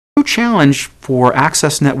challenge for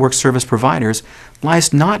access network service providers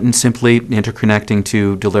lies not in simply interconnecting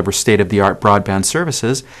to deliver state-of-the-art broadband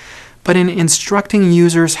services, but in instructing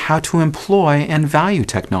users how to employ and value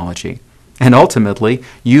technology, and ultimately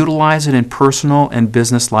utilize it in personal and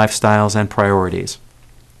business lifestyles and priorities.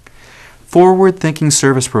 Forward-thinking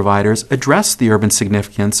service providers address the urban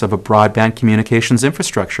significance of a broadband communications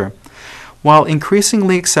infrastructure. While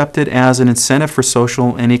increasingly accepted as an incentive for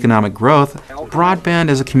social and economic growth, broadband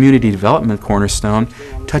as a community development cornerstone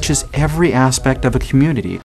touches every aspect of a community,